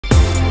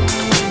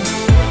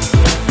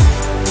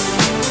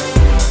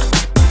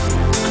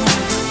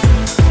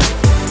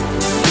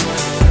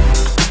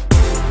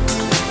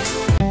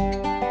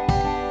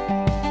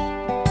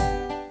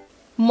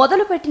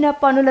మొదలుపెట్టిన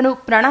పనులను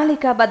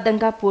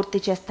ప్రణాళికాబద్ధంగా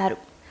పూర్తి చేస్తారు.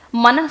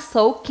 మన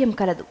సౌఖ్యం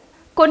కలదు.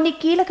 కొన్ని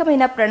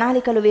కీలకమైన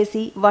ప్రణాళికలు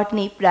వేసి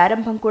వాటిని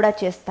ప్రారంభం కూడా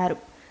చేస్తారు.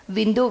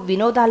 విందు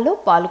వినోదాల్లో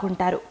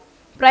పాల్గొంటారు.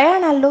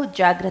 ప్రయాణాల్లో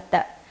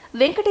జాగ్రత్త.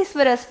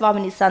 వెంకటేశ్వర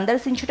స్వామిని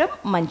సందర్శించడం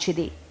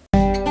మంచిది.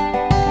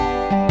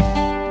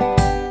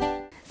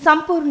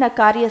 సంపూర్ణ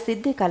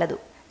కార్యసిద్ధి కలదు.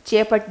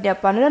 చేపట్టిన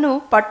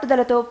పనులను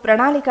పట్టుదలతో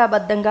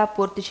ప్రణాళికాబద్ధంగా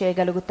పూర్తి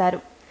చేయగలుగుతారు.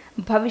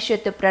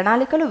 భవిష్యత్తు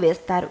ప్రణాళికలు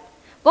వేస్తారు.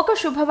 ఒక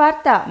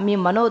శుభవార్త మీ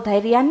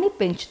మనోధైర్యాన్ని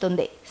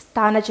పెంచుతుంది.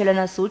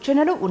 స్థానచలన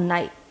సూచనలు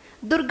ఉన్నాయి.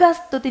 దుర్గా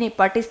స్తుతిని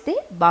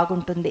పఠిస్తే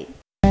బాగుంటుంది.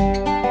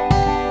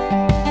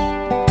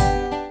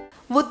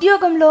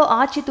 ఉద్యోగంలో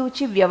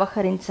ఆచితూచి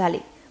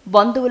వ్యవహరించాలి.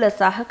 బంధువుల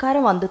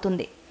సహకారం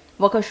అందుతుంది.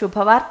 ఒక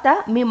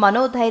శుభవార్త మీ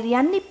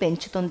మనోధైర్యాన్ని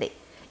పెంచుతుంది.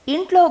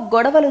 ఇంట్లో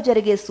గొడవలు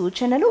జరిగే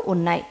సూచనలు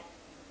ఉన్నాయి.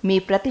 మీ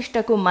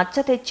ప్రతిష్టకు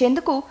మచ్చ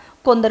తెచ్చేందుకు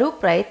కొందరు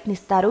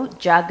ప్రయత్నిస్తారు.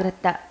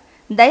 జాగ్రత్త.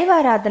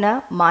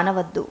 దైవారాధన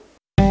మానవద్దు.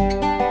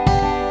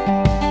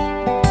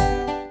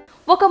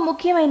 ఒక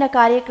ముఖ్యమైన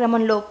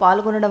కార్యక్రమంలో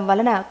పాల్గొనడం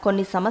వలన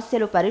కొన్ని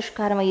సమస్యలు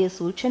పరిష్కారమయ్యే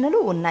సూచనలు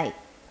ఉన్నాయి.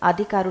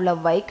 అధికారుల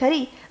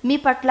వైఖరి మీ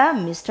పట్ల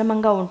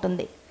మిశ్రమంగా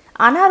ఉంటుంది.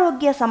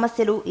 అనారోగ్య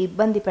సమస్యలు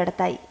ఇబ్బంది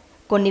పెడతాయి.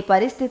 కొన్ని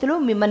పరిస్థితులు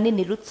మిమ్మల్ని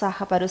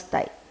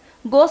నిరుత్సాహపరుస్తాయి.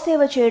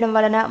 గోసేవ చేయడం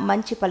వలన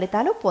మంచి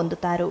ఫలితాలు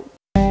పొందుతారు.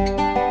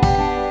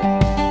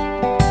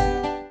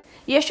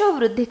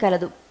 యశోవృద్ధి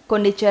కలదు.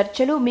 కొన్ని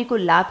చర్చలు మీకు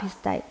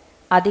లాభిస్తాయి.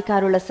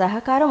 అధికారుల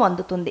సహకారం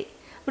అందుతుంది.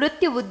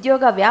 వృత్తి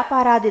ఉద్యోగ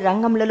వ్యాపారాది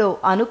రంగంలో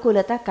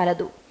అనుకూలత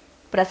కలదు.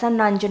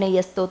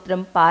 ప్రసన్నాంజనేయ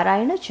స్తోత్రం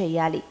పారాయణ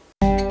చెయ్యాలి.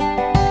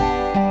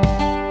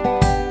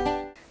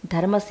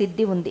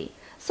 ధర్మసిద్ధి ఉంది.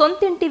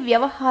 సొంతింటి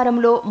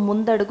వ్యవహారంలో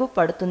ముందడుగు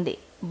పడుతుంది.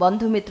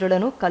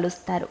 బంధుమిత్రులను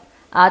కలుస్తారు.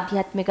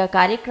 ఆధ్యాత్మిక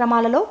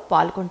కార్యక్రమాలలో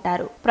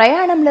పాల్గొంటారు.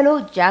 ప్రయాణంలో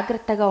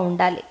జాగ్రత్తగా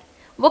ఉండాలి.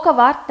 ఒక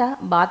వార్త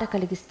బాధ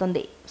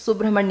కలిగిస్తుంది.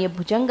 సుబ్రహ్మణ్య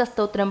భుజంగ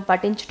స్తోత్రం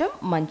పఠించడం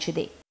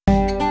మంచిది.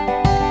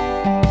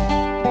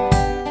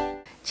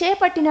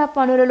 చేపట్టిన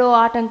పనులలో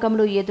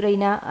ఆటంకములు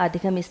ఎదురైనా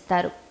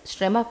అధిగమిస్తారు.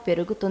 శ్రమ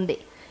పెరుగుతుంది.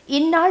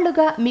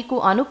 ఇన్నాళ్లుగా మీకు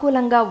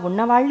అనుకూలంగా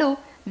ఉన్నవాళ్లు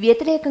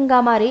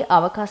వ్యతిరేకంగా మారే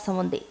అవకాశం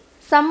ఉంది.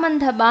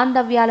 సంబంధ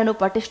బాంధవ్యాలను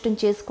పటిష్టం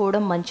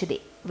చేసుకోవడం మంచిది.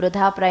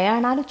 వృధా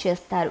ప్రయాణాలు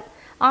చేస్తారు.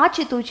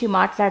 ఆచితూచి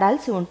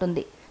మాట్లాడాల్సి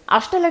ఉంటుంది.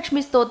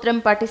 అష్టలక్ష్మి స్తోత్రం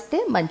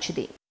పఠిస్తే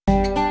మంచిది.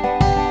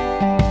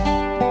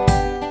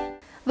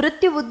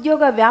 వృత్తి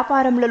ఉద్యోగ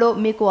వ్యాపారములలో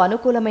మీకు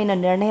అనుకూలమైన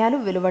నిర్ణయాలు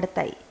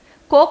వెలువడతాయి.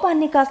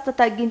 కోపాన్ని కాస్త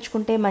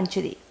తగ్గించుకుంటే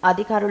మంచిది.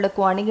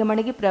 అధికారులకు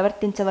అణిగిమణిగి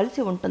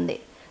ప్రవర్తించవలసి ఉంటుంది.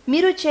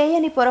 మీరు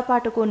చేయని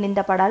పొరపాటుకు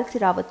నిందపడాల్సి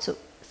రావచ్చు.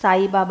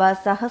 సాయిబాబా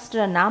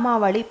సహస్ర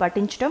నామావళి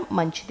పఠించడం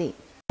మంచిది.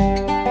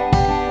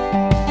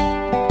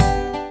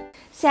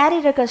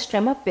 శారీరక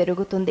శ్రమ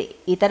పెరుగుతుంది.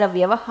 ఇతర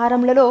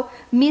వ్యవహారములలో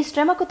మీ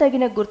శ్రమకు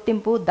తగిన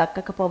గుర్తింపు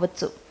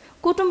దక్కకపోవచ్చు.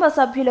 కుటుంబ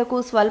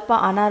సభ్యులకు స్వల్ప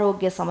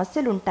అనారోగ్య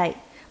సమస్యలుంటాయి.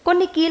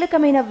 కొన్ని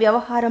కీలకమైన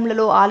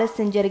వ్యవహారములలో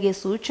ఆలస్యం జరిగే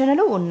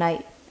సూచనలు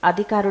ఉన్నాయి.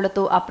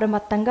 అధికారులతో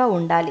అప్రమత్తంగా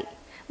ఉండాలి.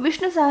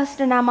 విష్ణు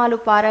సహస్రనామాలు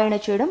పారాయణ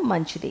చేయడం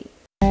మంచిది.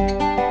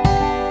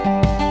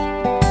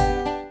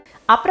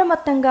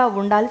 అప్రమత్తంగా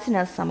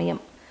ఉండాల్సిన సమయం.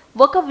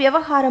 ఒక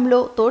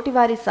వ్యవహారంలో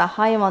తోటివారి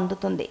సహాయం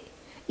అందుతుంది.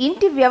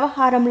 ఇంటి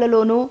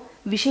వ్యవహారములలోనూ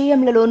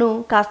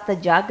విషయములలోనూ కాస్త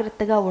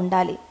జాగ్రత్తగా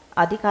ఉండాలి.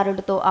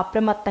 అధికారులతో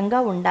అప్రమత్తంగా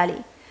ఉండాలి.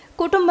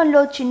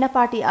 కుటుంబంలో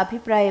చిన్నపాటి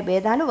అభిప్రాయ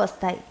భేదాలు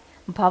వస్తాయి.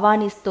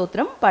 భవానీ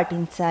స్తోత్రం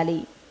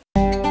పఠించాలి.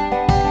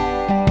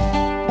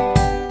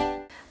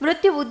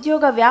 వృత్తి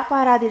ఉద్యోగ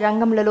వ్యాపారాది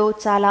రంగంలో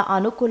చాలా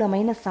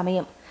అనుకూలమైన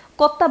సమయం.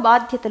 కొత్త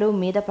బాధ్యతలు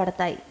మీద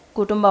పడతాయి.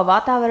 కుటుంబ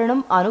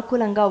వాతావరణం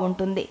అనుకూలంగా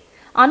ఉంటుంది.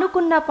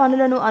 అనుకున్న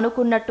పనులను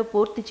అనుకున్నట్టు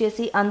పూర్తి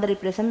చేసి అందరి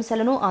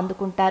ప్రశంసలను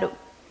అందుకుంటారు.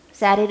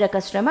 శారీరక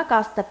శ్రమ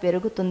కాస్త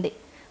పెరుగుతుంది.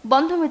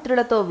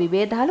 బంధుమిత్రులతో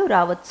విభేదాలు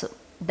రావచ్చు.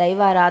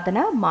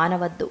 దైవారాధన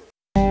మానవద్దు.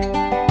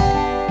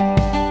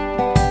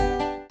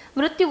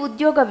 వృత్తి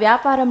ఉద్యోగ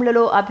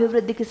వ్యాపారములలో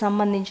అభివృద్ధికి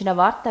సంబంధించిన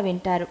వార్త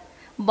వింటారు.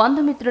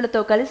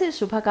 బంధుమిత్రులతో కలిసి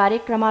శుభ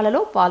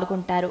కార్యక్రమాలలో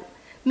పాల్గొంటారు.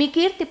 మీ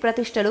కీర్తి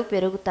ప్రతిష్టలు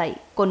పెరుగుతాయి.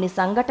 కొన్ని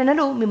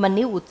సంఘటనలు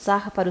మిమ్మల్ని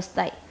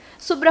ఉత్సాహపరుస్తాయి.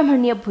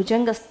 సుబ్రహ్మణ్య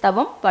భుజంగ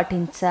స్తవం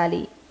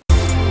పఠించాలి.